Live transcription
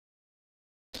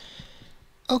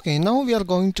Okay, now we are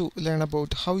going to learn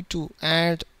about how to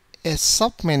add a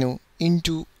sub menu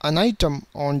into an item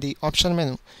on the option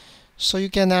menu. So you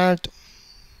can add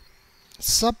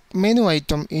sub menu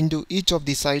item into each of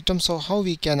these items. So how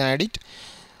we can add it?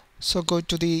 So go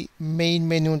to the main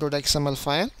menu.xml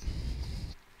file.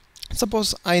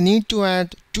 Suppose I need to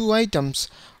add two items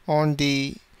on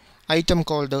the item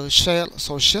called share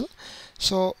social.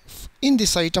 So in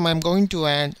this item I'm going to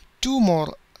add two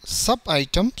more sub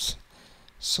items.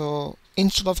 So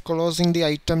instead of closing the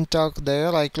item tag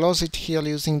there, I close it here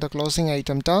using the closing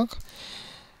item tag.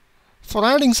 For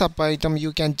adding sub item,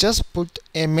 you can just put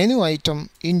a menu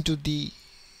item into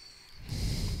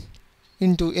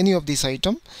any of these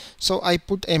item. So I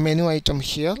put a menu item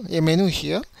here, a menu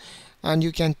here, and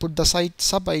you can put the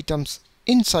sub items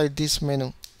inside this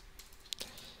menu.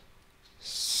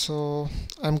 So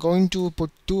I'm going to put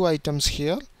two items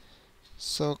here.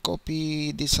 So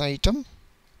copy this item.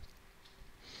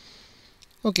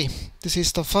 Okay, this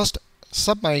is the first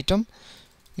sub item.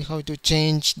 We have to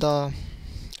change the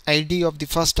ID of the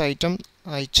first item.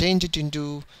 I change it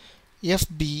into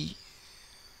FB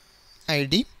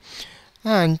ID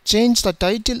and change the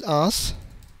title as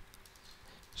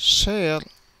share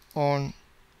on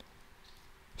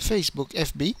Facebook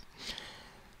FB.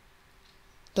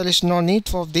 There is no need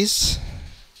for this.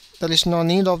 There is no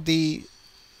need of the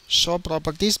show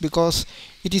properties because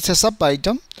it is a sub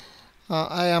item.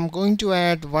 I am going to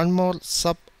add one more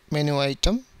sub menu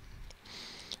item.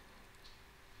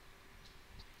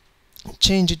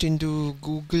 Change it into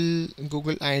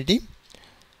Google ID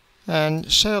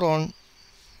and share on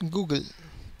Google.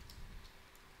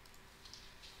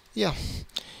 Yeah,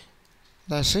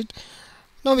 that's it.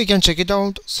 Now we can check it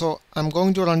out. So I'm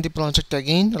going to run the project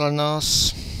again. Run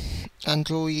as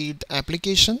Android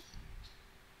application.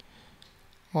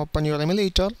 Open your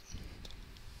emulator.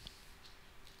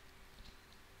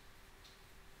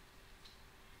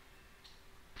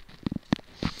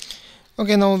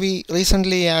 Okay, now we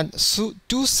recently add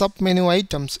two sub menu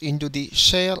items into the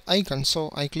share icon.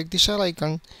 So I click the share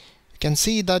icon. You can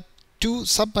see that two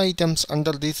sub items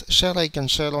under this share icon,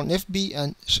 share on FB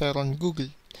and share on Google.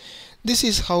 This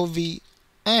is how we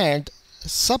add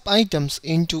sub items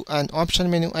into an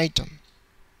option menu item.